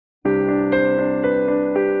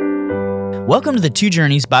Welcome to the Two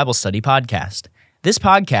Journeys Bible Study Podcast. This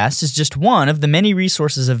podcast is just one of the many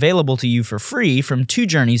resources available to you for free from Two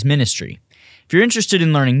Journeys Ministry. If you're interested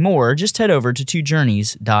in learning more, just head over to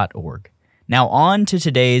twojourneys.org. Now on to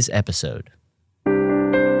today's episode.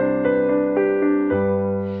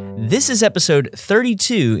 This is episode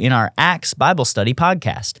 32 in our Acts Bible Study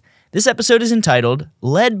Podcast. This episode is entitled,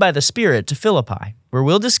 Led by the Spirit to Philippi, where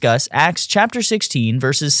we'll discuss Acts chapter 16,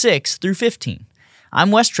 verses 6 through 15. I'm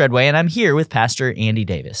Wes Treadway, and I'm here with Pastor Andy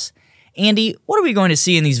Davis. Andy, what are we going to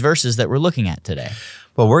see in these verses that we're looking at today?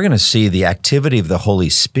 Well, we're going to see the activity of the Holy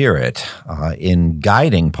Spirit in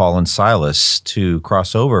guiding Paul and Silas to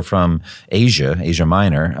cross over from Asia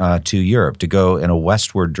Minor, to Europe, to go in a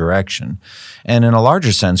westward direction. And in a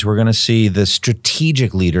larger sense, we're going to see the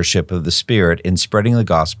strategic leadership of the Spirit in spreading the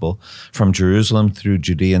gospel from Jerusalem through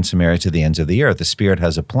Judea and Samaria to the ends of the earth. The Spirit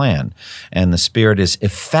has a plan, and the Spirit is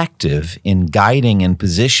effective in guiding and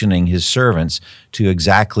positioning His servants to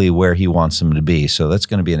exactly where He wants them to be. So that's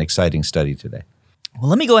going to be an exciting study today. Well,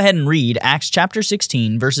 let me go ahead and read Acts chapter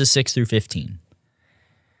 16, verses 6 through 15.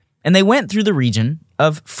 And they went through the region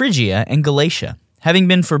of Phrygia and Galatia, having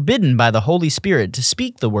been forbidden by the Holy Spirit to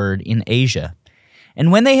speak the word in Asia. And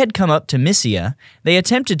when they had come up to Mysia, they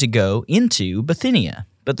attempted to go into Bithynia,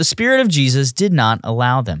 but the Spirit of Jesus did not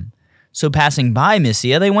allow them. So passing by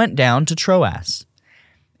Mysia, they went down to Troas.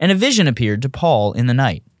 And a vision appeared to Paul in the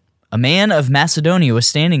night. A man of Macedonia was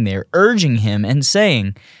standing there, urging him and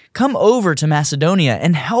saying, "Come over to Macedonia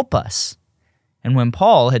and help us." And when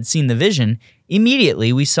Paul had seen the vision,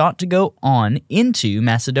 immediately we sought to go on into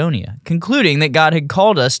Macedonia, concluding that God had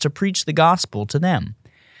called us to preach the gospel to them.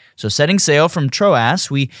 So setting sail from Troas,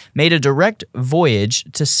 we made a direct voyage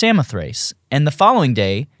to Samothrace, and the following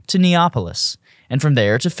day to Neapolis, and from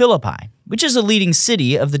there to Philippi, which is a leading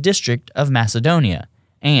city of the district of Macedonia,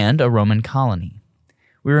 and a Roman colony.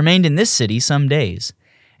 We remained in this city some days.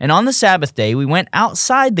 And on the Sabbath day, we went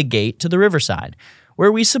outside the gate to the riverside,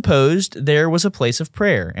 where we supposed there was a place of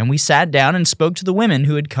prayer, and we sat down and spoke to the women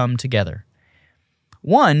who had come together.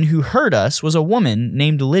 One who heard us was a woman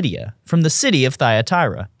named Lydia, from the city of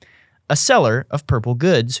Thyatira, a seller of purple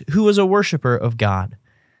goods, who was a worshiper of God.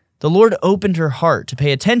 The Lord opened her heart to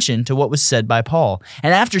pay attention to what was said by Paul,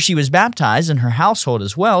 and after she was baptized and her household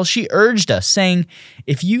as well, she urged us, saying,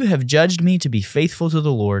 "If you have judged me to be faithful to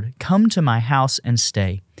the Lord, come to my house and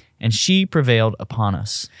stay." And she prevailed upon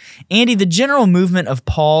us. Andy, the general movement of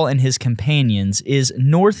Paul and his companions is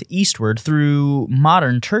northeastward through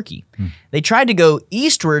modern Turkey. They tried to go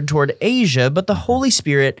eastward toward Asia, but the Holy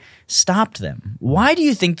Spirit stopped them. Why do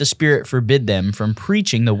you think the Spirit forbid them from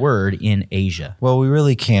preaching the word in Asia? Well, we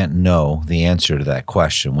really can't know the answer to that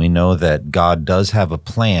question. We know that God does have a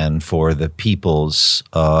plan for the peoples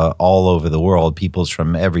all over the world, peoples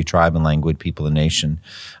from every tribe and language, people and nation.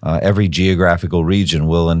 Every geographical region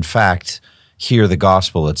will, in fact, hear the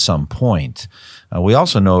gospel at some point. We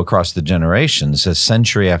also know across the generations, as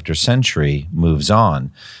century after century moves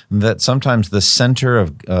on, that sometimes the center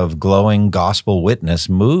of glowing gospel witness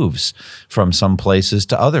moves from some places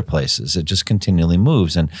to other places. It just continually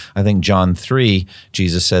moves. And I think John 3,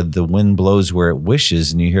 Jesus said, the wind blows where it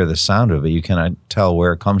wishes, and you hear the sound of it. You cannot tell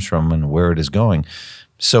where it comes from and where it is going.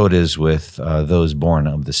 So it is with those born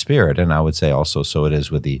of the Spirit, and I would say also so it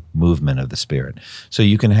is with the movement of the Spirit. So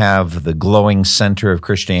you can have the glowing center of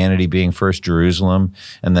Christianity being first Jerusalem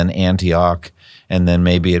and then Antioch, and then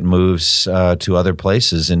maybe it moves to other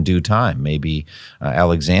places in due time, maybe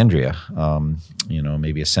Alexandria,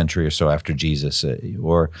 maybe a century or so after Jesus,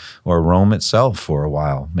 or Rome itself for a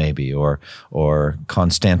while, maybe, or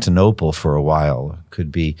Constantinople for a while.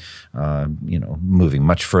 Could be, moving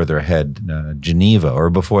much further ahead, Geneva, or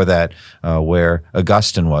before that, where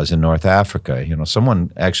Augustine was in North Africa.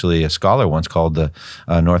 Someone, actually, a scholar once called the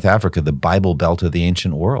North Africa the Bible Belt of the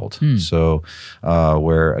ancient world. So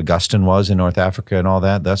where Augustine was in North Africa and all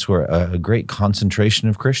that, that's where a great concentration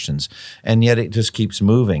of Christians. And yet it just keeps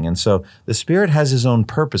moving. And so the Spirit has His own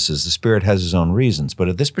purposes. The Spirit has His own reasons. But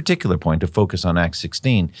at this particular point, to focus on Acts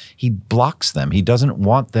 16, He blocks them. He doesn't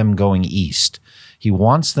want them going east. He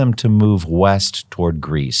wants them to move west toward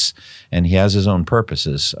Greece, and He has His own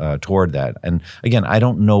purposes toward that. And again, I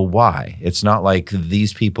don't know why. It's not like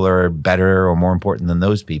these people are better or more important than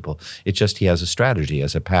those people. It's just He has a strategy,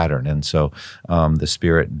 has a pattern. And so the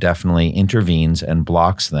Spirit definitely intervenes and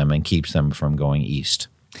blocks them and keeps them from going east.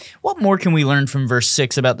 What more can we learn from verse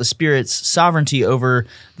 6 about the Spirit's sovereignty over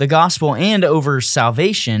the gospel and over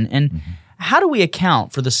salvation? And how do we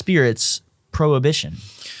account for the Spirit's prohibition?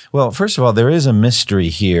 Well, first of all, there is a mystery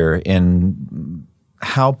here in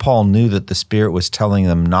how Paul knew that the Spirit was telling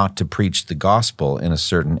them not to preach the gospel in a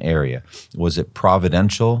certain area. Was it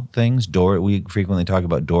providential things? We frequently talk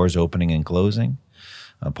about doors opening and closing.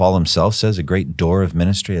 Paul himself says a great door of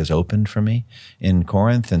ministry has opened for me in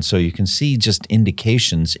Corinth. And so you can see just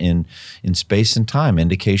indications in space and time,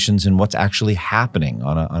 indications in what's actually happening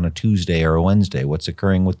on a Tuesday or a Wednesday, what's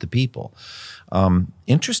occurring with the people.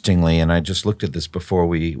 Interestingly, and I just looked at this before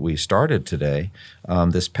we started today,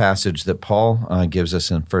 this passage that Paul gives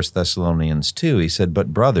us in 1 Thessalonians 2, he said,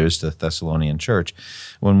 "But brothers," the Thessalonian church,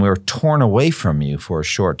 "when we were torn away from you for a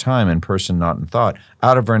short time in person, not in thought,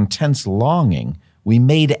 out of our intense longing, we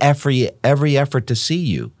made every effort to see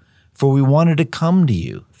you, for we wanted to come to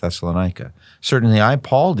you," Thessalonica. "Certainly I,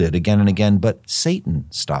 Paul, did again and again, but Satan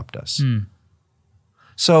stopped us."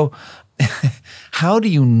 So how do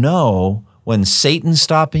you know when Satan's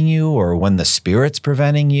stopping you, or when the Spirit's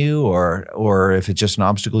preventing you, or if it's just an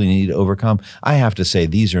obstacle you need to overcome? I have to say,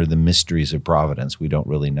 these are the mysteries of providence. We don't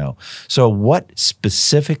really know. So what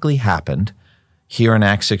specifically happened here in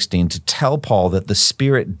Acts 16 to tell Paul that the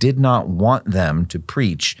Spirit did not want them to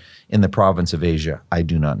preach in the province of Asia? I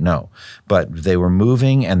do not know. But they were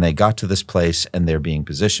moving, and they got to this place, and they're being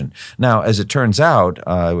positioned. Now, as it turns out,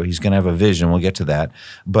 he's going to have a vision. We'll get to that.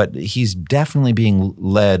 But he's definitely being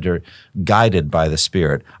led or guided by the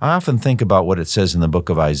Spirit. I often think about what it says in the book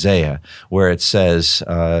of Isaiah, where it says,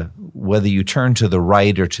 whether you turn to the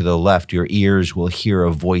right or to the left, your ears will hear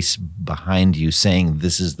a voice behind you saying,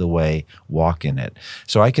 "This is the way, walk in it."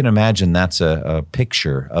 So I can imagine that's a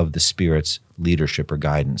picture of the Spirit's leadership or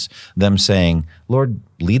guidance, them saying, "Lord,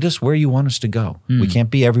 lead us where you want us to go. We can't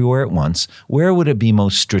be everywhere at once. Where would it be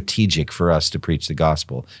most strategic for us to preach the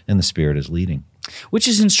gospel?" And the Spirit is leading. Which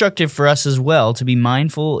is instructive for us as well, to be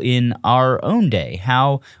mindful in our own day,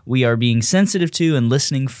 how we are being sensitive to and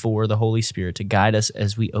listening for the Holy Spirit to guide us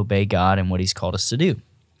as we obey God and what He's called us to do.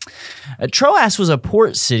 Troas was a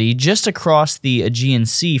port city just across the Aegean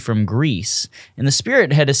Sea from Greece, and the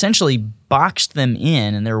Spirit had essentially boxed them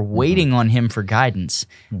in, and they're waiting on Him for guidance.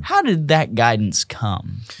 How did that guidance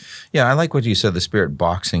come? Yeah, I like what you said, the Spirit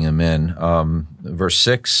boxing them in. Verse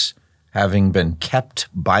 6, having been kept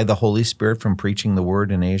by the Holy Spirit from preaching the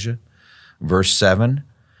word in Asia. Verse 7,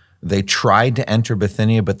 they tried to enter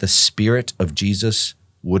Bithynia, but the Spirit of Jesus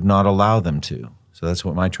would not allow them to. So that's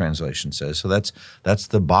what my translation says. So that's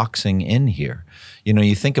the boxing in here. You know,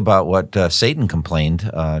 you think about what Satan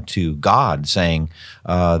complained to God, saying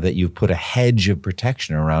that you've put a hedge of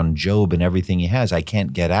protection around Job and everything he has. I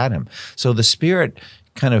can't get at him. So the Spirit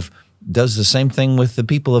kind of does the same thing with the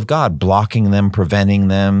people of God, blocking them, preventing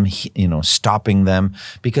them, stopping them,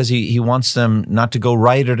 because he wants them not to go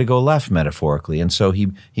right or to go left, metaphorically. And so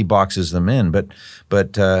he boxes them in.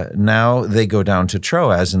 But now they go down to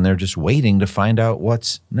Troas, and they're just waiting to find out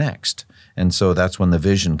what's next. And so that's when the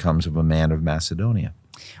vision comes of a man of Macedonia.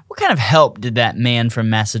 What kind of help did that man from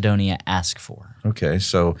Macedonia ask for? Okay,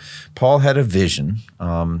 so Paul had a vision,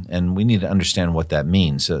 and we need to understand what that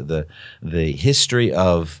means. The history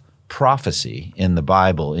of prophecy in the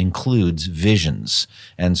Bible includes visions.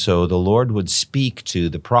 And so the Lord would speak to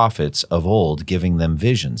the prophets of old, giving them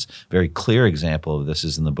visions. Very clear example of this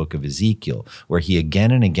is in the book of Ezekiel, where he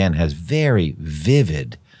again and again has very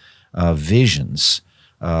vivid visions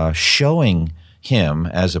showing him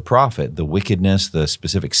as a prophet the wickedness, the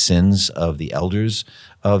specific sins of the elders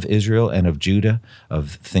of Israel and of Judah,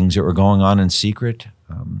 of things that were going on in secret,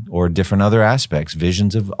 or different other aspects,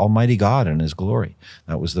 visions of Almighty God and His glory.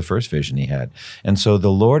 That was the first vision he had. And so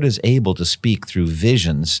the Lord is able to speak through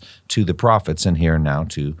visions to the prophets, and here now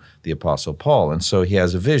to the Apostle Paul. And so he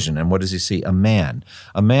has a vision, and what does he see? A man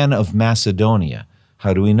of Macedonia.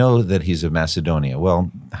 How do we know that he's of Macedonia? Well,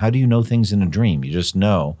 how do you know things in a dream? You just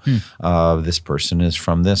know this person is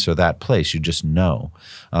from this or that place. You just know.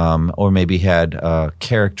 Or maybe had a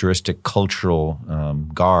characteristic cultural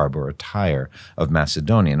garb or attire of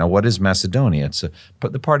Macedonia. Now, what is Macedonia? It's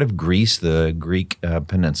the part of Greece, the Greek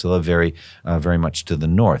peninsula, very much to the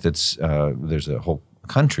north. There's a whole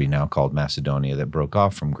country now called Macedonia that broke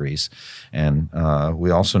off from Greece. And we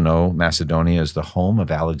also know Macedonia is the home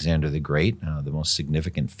of Alexander the Great, the most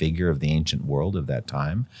significant figure of the ancient world of that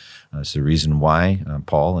time. It's the reason why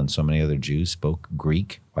Paul and so many other Jews spoke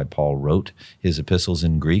Greek, why Paul wrote his epistles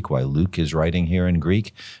in Greek, why Luke is writing here in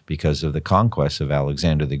Greek, because of the conquest of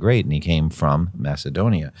Alexander the Great, and he came from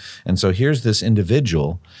Macedonia. And so here's this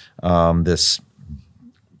individual, this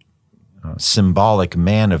symbolic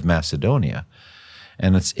man of Macedonia.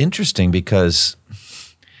 And it's interesting because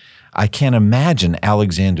I can't imagine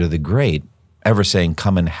Alexander the Great ever saying,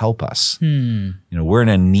 "Come and help us." We're in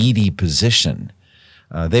a needy position.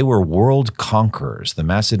 They were world conquerors. The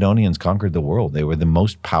Macedonians conquered the world. They were the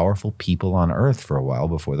most powerful people on earth for a while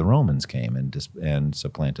before the Romans came and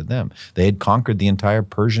supplanted them. They had conquered the entire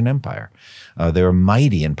Persian Empire. They were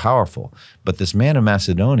mighty and powerful. But this man of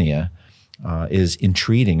Macedonia is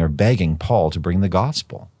entreating or begging Paul to bring the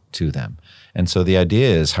gospel to them. And so the idea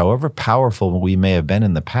is, however powerful we may have been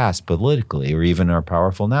in the past politically, or even are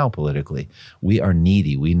powerful now politically, we are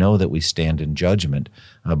needy. We know that we stand in judgment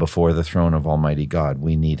before the throne of Almighty God.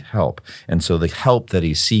 We need help. And so the help that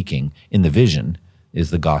he's seeking in the vision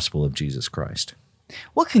is the gospel of Jesus Christ.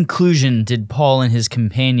 What conclusion did Paul and his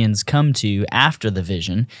companions come to after the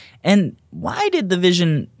vision? And why did the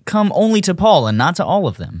vision come only to Paul and not to all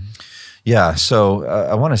of them? Yeah, so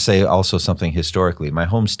I want to say also something historically. My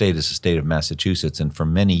home state is the state of Massachusetts, and for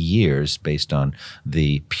many years, based on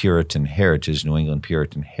the Puritan heritage, New England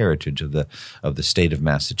Puritan heritage of the state of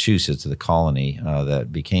Massachusetts, the colony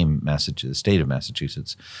that became the state of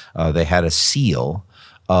Massachusetts, they had a seal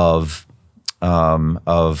of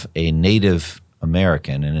a Native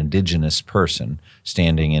American, an indigenous person,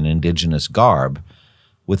 standing in indigenous garb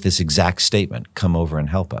with this exact statement, "Come over and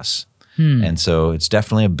help us." And so it's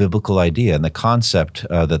definitely a biblical idea. And the concept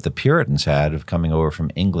that the Puritans had of coming over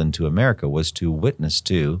from England to America was to witness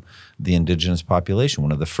to the indigenous population.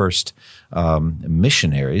 One of the first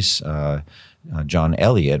missionaries, John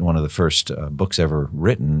Eliot, one of the first books ever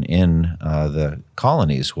written in the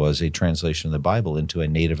colonies, was a translation of the Bible into a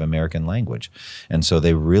Native American language. And so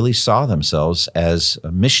they really saw themselves as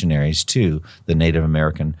missionaries to the Native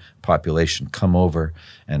American population. Come over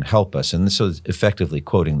and help us. And this was effectively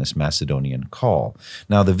quoting this Macedonian call.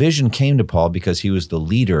 Now, the vision came to Paul because he was the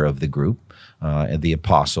leader of the group, the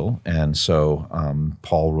apostle. And so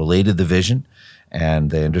Paul related the vision,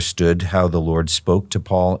 and they understood how the Lord spoke to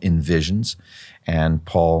Paul in visions, and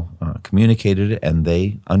Paul communicated it, and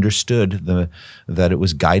they understood that it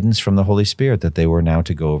was guidance from the Holy Spirit that they were now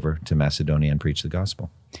to go over to Macedonia and preach the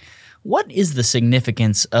gospel. What is the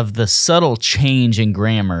significance of the subtle change in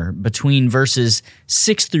grammar between verses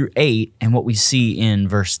 6 through 8 and what we see in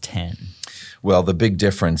verse 10? Well, the big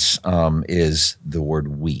difference is the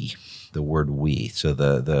word we. The word we, so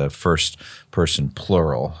the first person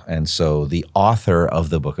plural. And so the author of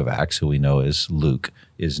the book of Acts, who we know is Luke,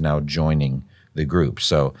 is now joining the group.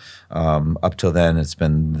 So up till then, it's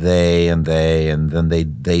been they, and then they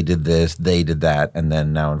did this, they did that, and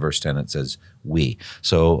then now in verse 10 it says we.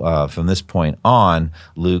 So from this point on,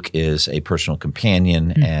 Luke is a personal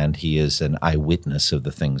companion, and he is an eyewitness of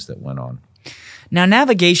the things that went on. Now,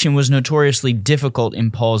 navigation was notoriously difficult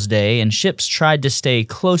in Paul's day, and ships tried to stay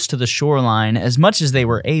close to the shoreline as much as they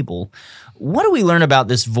were able. What do we learn about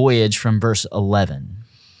this voyage from verse 11?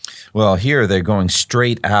 Well, here they're going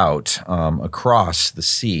straight out across the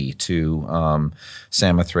sea to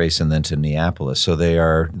Samothrace and then to Neapolis. So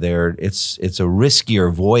it's a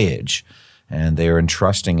riskier voyage, and they are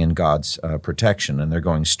entrusting in God's protection, and they're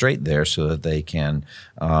going straight there so that they can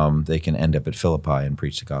end up at Philippi and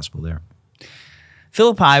preach the gospel there.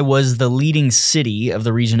 Philippi was the leading city of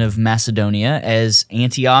the region of Macedonia, as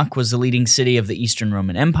Antioch was the leading city of the Eastern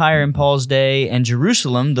Roman Empire in Paul's day, and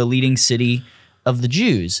Jerusalem the leading city of the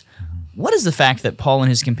Jews. What does the fact that Paul and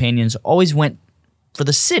his companions always went for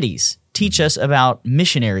the cities teach us about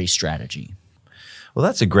missionary strategy? Well,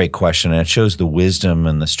 that's a great question, and it shows the wisdom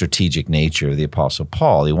and the strategic nature of the Apostle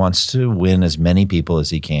Paul. He wants to win as many people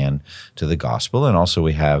as he can to the gospel, and also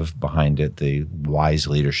we have behind it the wise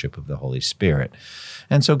leadership of the Holy Spirit.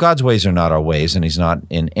 And so God's ways are not our ways, and he's not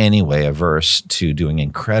in any way averse to doing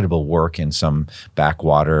incredible work in some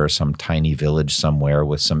backwater or some tiny village somewhere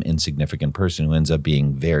with some insignificant person who ends up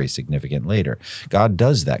being very significant later. God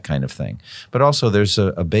does that kind of thing. But also there's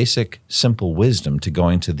a basic, simple wisdom to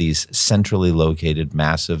going to these centrally located,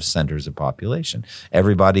 massive centers of population.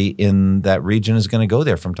 Everybody in that region is going to go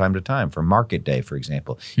there from time to time for market day, for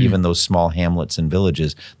example. Even those small hamlets and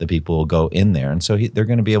villages, the people will go in there. And so they're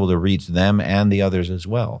going to be able to reach them and the others as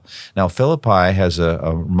well. Now, Philippi has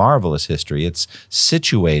a marvelous history. It's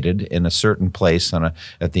situated in a certain place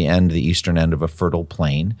at the eastern end of a fertile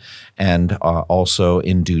plain. And also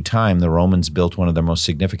in due time, the Romans built one of their most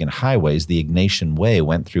significant highways. The Egnatian Way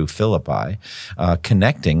went through Philippi,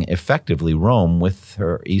 connecting effectively Rome with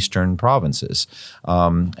her eastern provinces.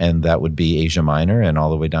 And that would be Asia Minor and all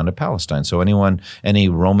the way down to Palestine. So any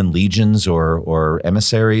Roman legions or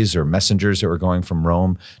emissaries or messengers that were going from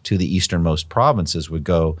Rome to the easternmost provinces would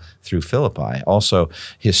go through Philippi. Also,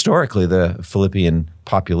 historically, the Philippian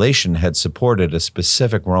population had supported a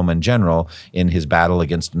specific Roman general in his battle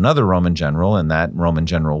against another Roman general, and that Roman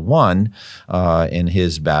general won in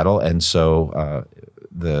his battle. And so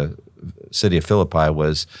the city of Philippi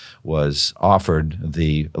was offered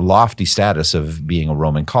the lofty status of being a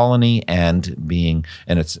Roman colony and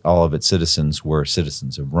all of its citizens were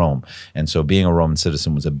citizens of Rome. And so being a Roman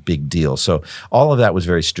citizen was a big deal. So all of that was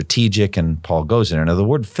very strategic, and Paul goes there. Now, the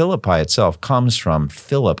word Philippi itself comes from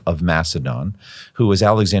Philip of Macedon, who was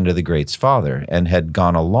Alexander the Great's father and had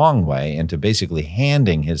gone a long way into basically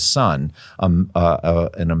handing his son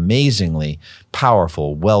an amazingly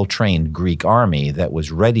powerful, well-trained Greek army that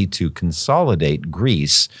was ready to consolidate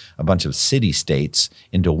Greece, a bunch of city-states,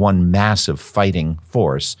 into one massive fighting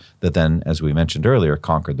force that then, as we mentioned earlier,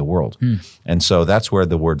 conquered the world. And so that's where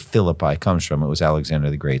the word Philippi comes from. It was Alexander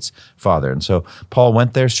the Great's father. And so Paul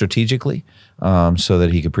went there strategically so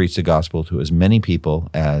that he could preach the gospel to as many people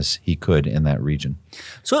as he could in that region.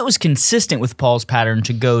 So it was consistent with Paul's pattern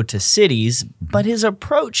to go to cities, but his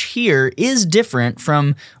approach here is different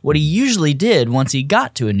from what he usually did once he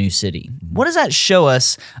got to a new city. What does that show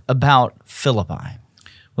us about Philippi?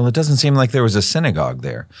 Well, it doesn't seem like there was a synagogue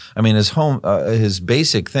there. I mean, his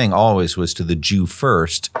basic thing always was to the Jew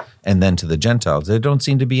first and then to the Gentiles. There don't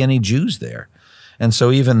seem to be any Jews there. And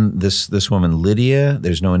so even this woman, Lydia,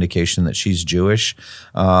 there's no indication that she's Jewish.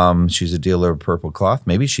 She's a dealer of purple cloth.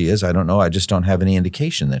 Maybe she is. I don't know. I just don't have any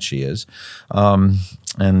indication that she is.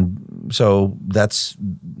 And so that's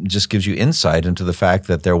just gives you insight into the fact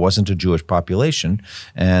that there wasn't a Jewish population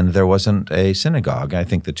and there wasn't a synagogue. I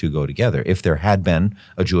think the two go together. If there had been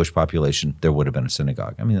a Jewish population, there would have been a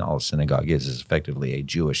synagogue. I mean, all a synagogue is effectively a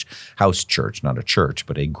Jewish house church, not a church,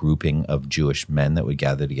 but a grouping of Jewish men that would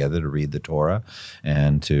gather together to read the Torah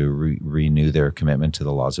and to renew their commitment to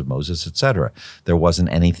the laws of Moses, etc. There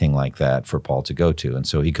wasn't anything like that for Paul to go to. And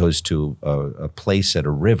so he goes to a place at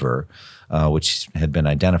a river which had been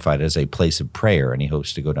identified as a place of prayer, and he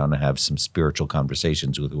hopes to go down and have some spiritual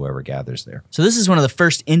conversations with whoever gathers there. So this is one of the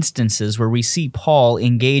first instances where we see Paul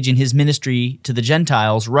engage in his ministry to the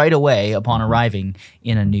Gentiles right away upon arriving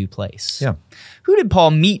in a new place. Yeah. Who did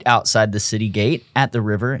Paul meet outside the city gate at the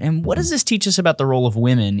river, and what does this teach us about the role of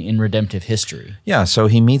women in redemptive history? Yeah, so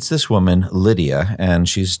he meets this woman, Lydia, and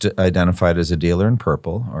she's identified as a dealer in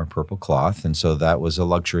purple or purple cloth, and so that was a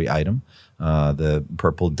luxury item. The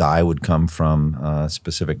purple dye would come from a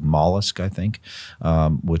specific mollusk, I think,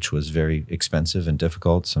 which was very expensive and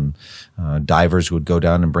difficult. Some divers would go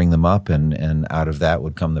down and bring them up, and out of that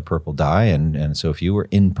would come the purple dye. And so if you were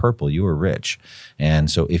in purple, you were rich. And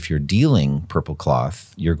so if you're dealing purple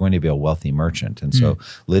cloth, you're going to be a wealthy merchant. And so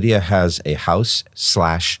Lydia has a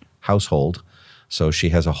household. So she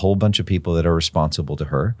has a whole bunch of people that are responsible to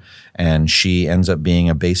her, and she ends up being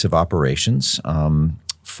a base of operations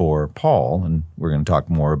for Paul, and we're going to talk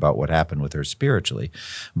more about what happened with her spiritually.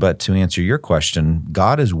 But to answer your question,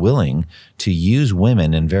 God is willing to use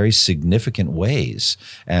women in very significant ways.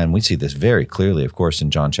 And we see this very clearly, of course,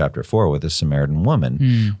 in John chapter 4 with the Samaritan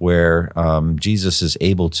woman, where Jesus is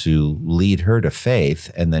able to lead her to faith,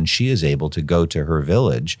 and then she is able to go to her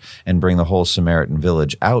village and bring the whole Samaritan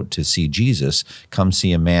village out to see Jesus. Come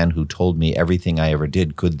see a man who told me everything I ever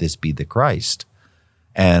did. Could this be the Christ?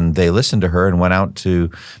 And they listened to her and went out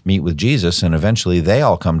to meet with Jesus, and eventually they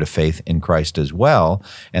all come to faith in Christ as well.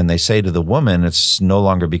 And they say to the woman, it's no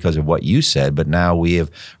longer because of what you said, but now we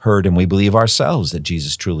have heard and we believe ourselves that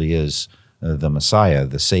Jesus truly is the Messiah,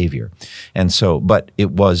 the Savior. And so, but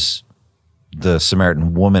it was the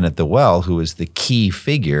Samaritan woman at the well who is the key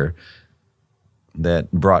figure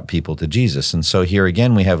that brought people to Jesus. And so here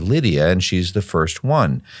again we have Lydia, and she's the first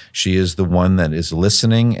one. She is the one that is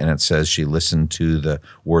listening, and it says she listened to the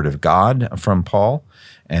word of God from Paul,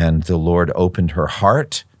 and the Lord opened her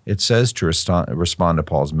heart, it says, to respond to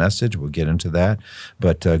Paul's message. We'll get into that.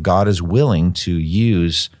 But God is willing to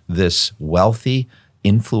use this wealthy,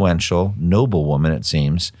 influential, noble woman, it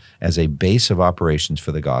seems, as a base of operations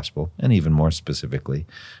for the gospel. And even more specifically,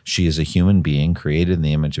 she is a human being created in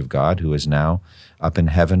the image of God who is now up in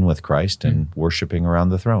heaven with Christ and worshiping around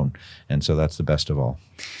the throne. And so that's the best of all.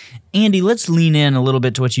 Andy, let's lean in a little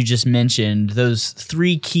bit to what you just mentioned, those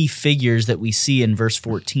three key figures that we see in verse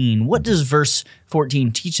 14. What does verse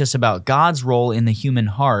 14 teach us about God's role in the human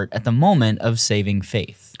heart at the moment of saving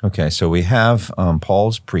faith? Okay, so we have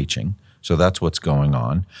Paul's preaching. So that's what's going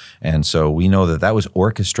on. And so we know that that was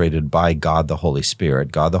orchestrated by God the Holy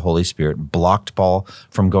Spirit. God the Holy Spirit blocked Paul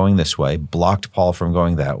from going this way, blocked Paul from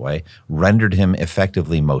going that way, rendered him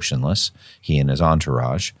effectively motionless, he and his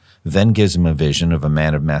entourage, then gives him a vision of a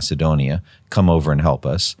man of Macedonia, come over and help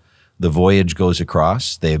us. The voyage goes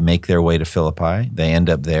across. They make their way to Philippi. They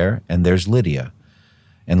end up there, and there's Lydia.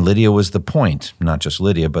 And Lydia was the point, not just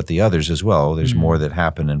Lydia, but the others as well. There's more that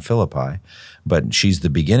happened in Philippi, but she's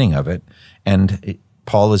the beginning of it. And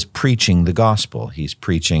Paul is preaching the gospel. He's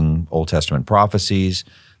preaching Old Testament prophecies,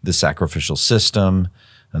 the sacrificial system,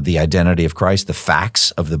 the identity of Christ, the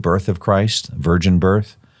facts of the birth of Christ, virgin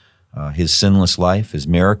birth, his sinless life, his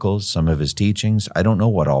miracles, some of his teachings. I don't know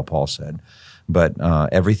what all Paul said, but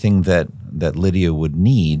everything that Lydia would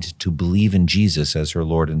need to believe in Jesus as her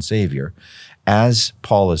Lord and Savior. As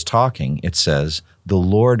Paul is talking, it says, the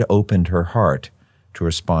Lord opened her heart to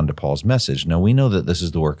respond to Paul's message. Now, we know that this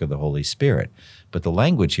is the work of the Holy Spirit, but the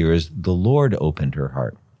language here is the Lord opened her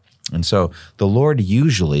heart. And so the Lord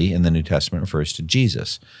usually in the New Testament refers to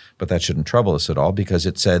Jesus, but that shouldn't trouble us at all because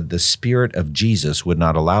it said the Spirit of Jesus would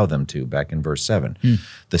not allow them to, back in verse 7.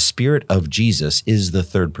 The Spirit of Jesus is the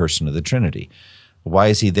third person of the Trinity. Why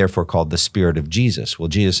is he therefore called the Spirit of Jesus? Well,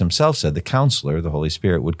 Jesus himself said the Counselor, the Holy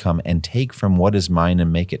Spirit, would come and take from what is mine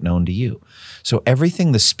and make it known to you. So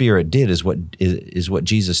everything the Spirit did is what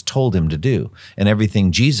Jesus told him to do, and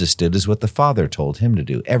everything Jesus did is what the Father told him to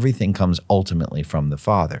do. Everything comes ultimately from the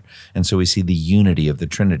Father. And so we see the unity of the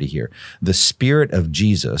Trinity here. The Spirit of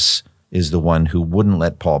Jesus is the one who wouldn't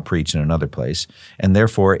let Paul preach in another place, and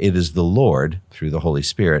therefore it is the Lord, through the Holy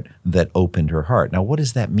Spirit, that opened her heart. Now, what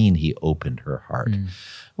does that mean, he opened her heart?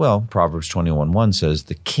 Well, Proverbs 21:1 says,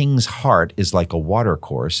 the king's heart is like a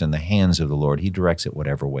watercourse in the hands of the Lord. He directs it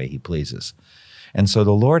whatever way he pleases. And so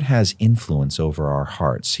the Lord has influence over our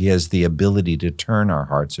hearts. He has the ability to turn our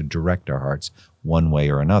hearts or direct our hearts one way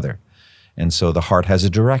or another. And so the heart has a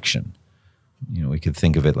direction. You know, we could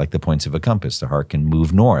think of it like the points of a compass. The heart can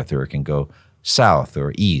move north, or it can go south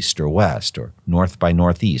or east or west or north by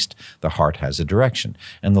northeast. The heart has a direction.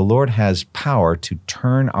 And the Lord has power to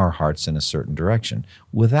turn our hearts in a certain direction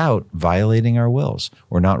without violating our wills.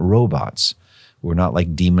 We're not robots. We're not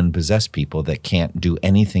like demon-possessed people that can't do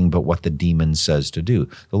anything but what the demon says to do.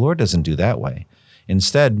 The Lord doesn't do that way.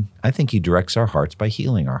 Instead, I think he directs our hearts by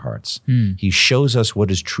healing our hearts. He shows us what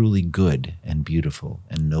is truly good and beautiful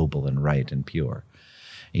and noble and right and pure.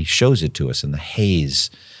 He shows it to us in the haze.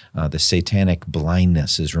 The satanic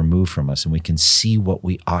blindness is removed from us, and we can see what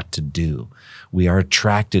we ought to do. We are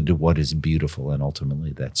attracted to what is beautiful, and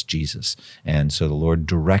ultimately that's Jesus. And so the Lord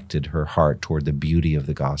directed her heart toward the beauty of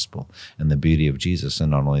the gospel and the beauty of Jesus,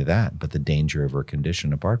 and not only that, but the danger of her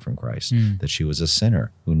condition apart from Christ, that she was a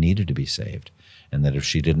sinner who needed to be saved, and that if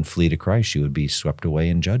she didn't flee to Christ, she would be swept away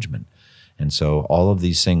in judgment. And so all of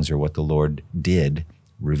these things are what the Lord did,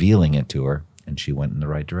 revealing it to her, and she went in the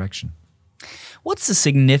right direction. What's the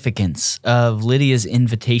significance of Lydia's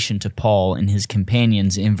invitation to Paul and his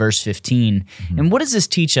companions in verse 15? And what does this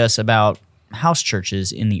teach us about house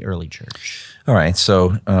churches in the early church? All right,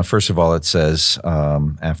 so first of all, it says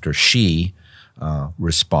after she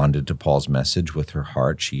responded to Paul's message with her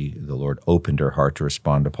heart, the Lord opened her heart to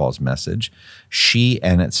respond to Paul's message.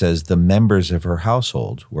 And it says the members of her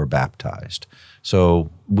household were baptized. So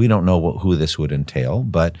we don't know who this would entail,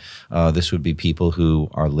 but this would be people who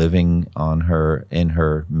are living in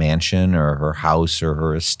her mansion or her house or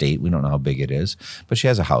her estate. We don't know how big it is, but she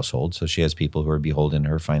has a household, so she has people who are beholden to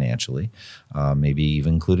her financially, maybe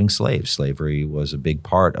even including slaves. Slavery was a big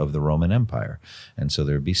part of the Roman Empire, and so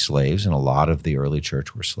there would be slaves, and a lot of the early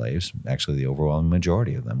church were slaves. Actually, the overwhelming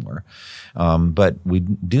majority of them were. But we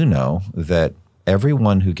do know that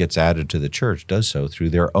everyone who gets added to the church does so through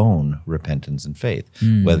their own repentance and faith.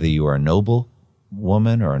 Whether you are a noble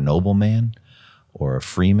woman or a noble man or a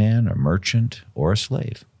free man or merchant or a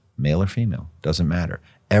slave, male or female, doesn't matter.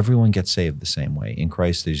 Everyone gets saved the same way. In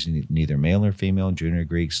Christ, there's neither male or female, Jew or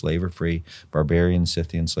Greek, slave or free, barbarian,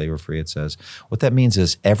 Scythian, slave or free, it says. What that means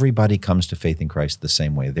is everybody comes to faith in Christ the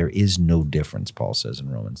same way. There is no difference, Paul says in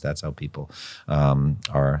Romans. That's how people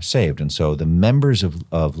are saved. And so the members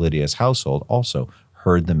of Lydia's household also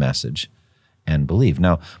heard the message and believed.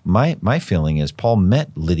 Now, my feeling is Paul met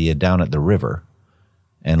Lydia down at the river,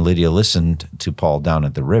 and Lydia listened to Paul down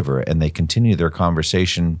at the river, and they continued their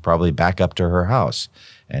conversation probably back up to her house,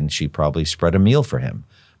 and she probably spread a meal for him.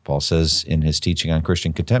 Paul says in his teaching on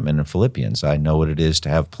Christian contentment in Philippians, I know what it is to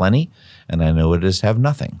have plenty, and I know what it is to have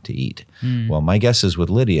nothing to eat. Well, my guess is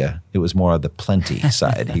with Lydia, it was more of the plenty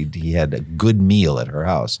side. He had a good meal at her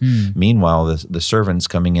house. Meanwhile, the servants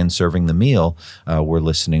coming in serving the meal were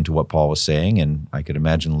listening to what Paul was saying, and I could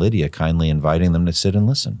imagine Lydia kindly inviting them to sit and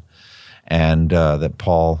listen. And that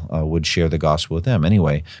Paul would share the gospel with them.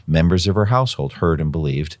 Anyway, members of her household heard and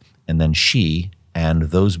believed, and then she and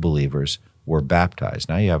those believers were baptized.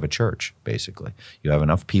 Now you have a church, basically. You have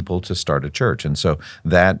enough people to start a church. And so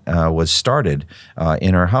that was started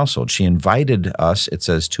in her household. She invited us, it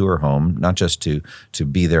says, to her home, not just to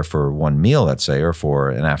be there for one meal, let's say, or for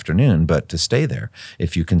an afternoon, but to stay there.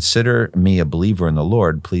 If you consider me a believer in the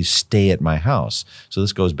Lord, please stay at my house. So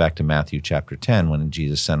this goes back to Matthew chapter 10, when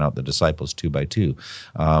Jesus sent out the disciples 2 by 2.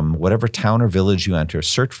 Whatever town or village you enter,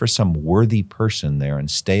 search for some worthy person there and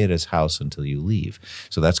stay at his house until you leave.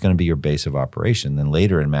 So that's going to be your base of operation. Then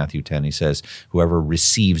later in Matthew 10, he says, whoever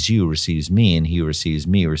receives you receives me, and he who receives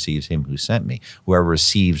me receives him who sent me. Whoever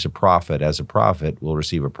receives a prophet as a prophet will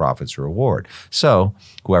receive a prophet's reward. So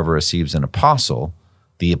whoever receives an apostle,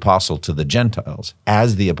 the apostle to the Gentiles,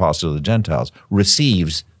 as the apostle to the Gentiles,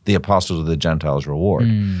 receives the apostle to the Gentiles' reward.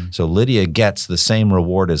 So Lydia gets the same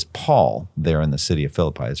reward as Paul there in the city of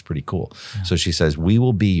Philippi. It's pretty cool. Yeah. So she says, we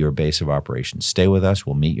will be your base of operations. Stay with us.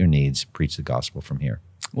 We'll meet your needs. Preach the gospel from here.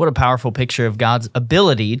 What a powerful picture of God's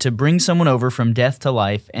ability to bring someone over from death to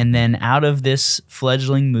life, and then out of this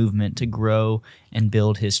fledgling movement to grow and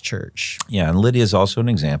build his church. Yeah, and Lydia is also an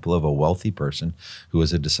example of a wealthy person who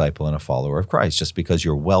is a disciple and a follower of Christ. Just because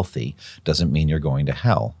you're wealthy doesn't mean you're going to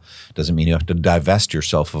hell. Doesn't mean you have to divest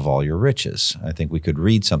yourself of all your riches. I think we could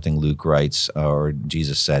read something Luke writes, or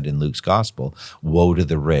Jesus said in Luke's gospel, woe to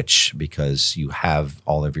the rich because you have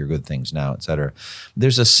all of your good things now, etc.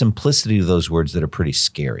 There's a simplicity to those words that are pretty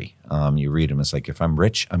scary. You read them, it's like, if I'm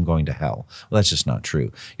rich, I'm going to hell. Well, that's just not true.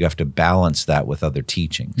 You have to balance that with other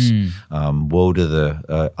teachings. Woe to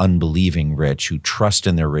the unbelieving rich who trust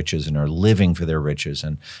in their riches and are living for their riches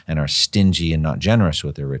and are stingy and not generous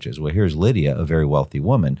with their riches. Well, here's Lydia, a very wealthy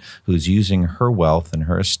woman, who's using her wealth and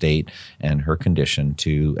her estate and her condition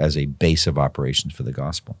as a base of operations for the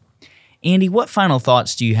gospel. Andy, what final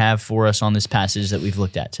thoughts do you have for us on this passage that we've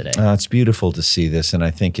looked at today? It's beautiful to see this, and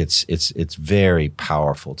I think it's very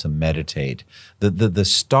powerful to meditate. The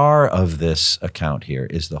star of this account here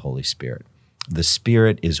is the Holy Spirit. The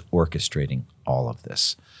Spirit is orchestrating all of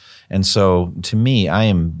this. And so, to me, I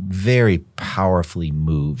am very powerfully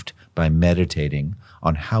moved by meditating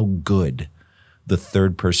on how good the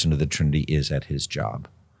third person of the Trinity is at his job.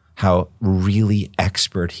 How really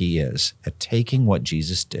expert he is at taking what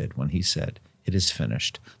Jesus did when he said, it is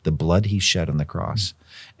finished, the blood he shed on the cross.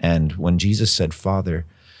 And when Jesus said, Father,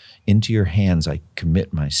 into your hands I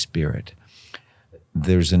commit my spirit,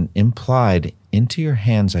 there's an implied, into your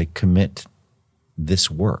hands I commit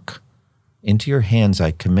this work. Into your hands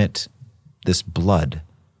I commit this blood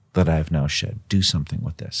that I have now shed. Do something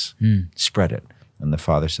with this. Spread it. And the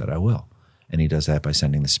Father said, I will. And he does that by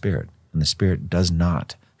sending the Spirit. And the Spirit does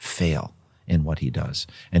not fail in what he does.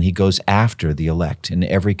 And he goes after the elect in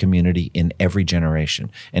every community, in every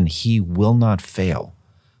generation, and he will not fail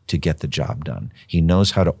to get the job done. He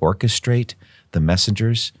knows how to orchestrate the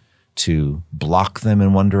messengers to block them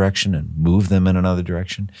in one direction and move them in another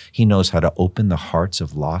direction. He knows how to open the hearts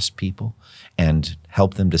of lost people and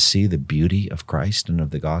help them to see the beauty of Christ and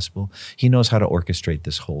of the gospel. He knows how to orchestrate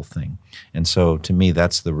this whole thing. And so to me,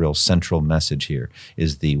 that's the real central message here,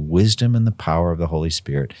 is the wisdom and the power of the Holy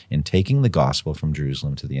Spirit in taking the gospel from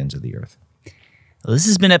Jerusalem to the ends of the earth. Well, this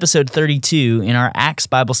has been episode 32 in our Acts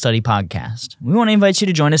Bible Study podcast. We want to invite you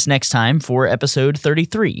to join us next time for episode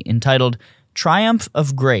 33, entitled Triumph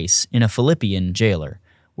of Grace in a Philippian Jailer,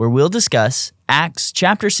 where we'll discuss Acts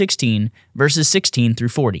chapter 16, verses 16 through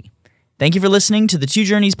 40. Thank you for listening to the Two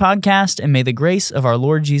Journeys podcast, and may the grace of our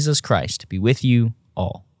Lord Jesus Christ be with you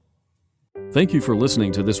all. Thank you for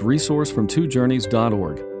listening to this resource from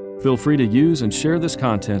twojourneys.org. Feel free to use and share this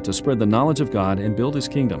content to spread the knowledge of God and build His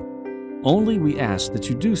kingdom. Only we ask that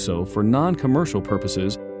you do so for non-commercial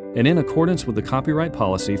purposes and in accordance with the copyright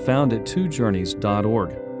policy found at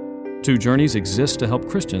twojourneys.org. Two Journeys exists to help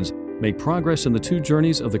Christians make progress in the two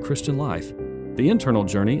journeys of the Christian life, the internal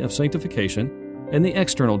journey of sanctification and the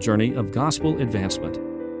external journey of gospel advancement.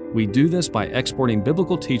 We do this by exporting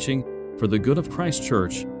biblical teaching for the good of Christ's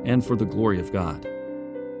church and for the glory of God.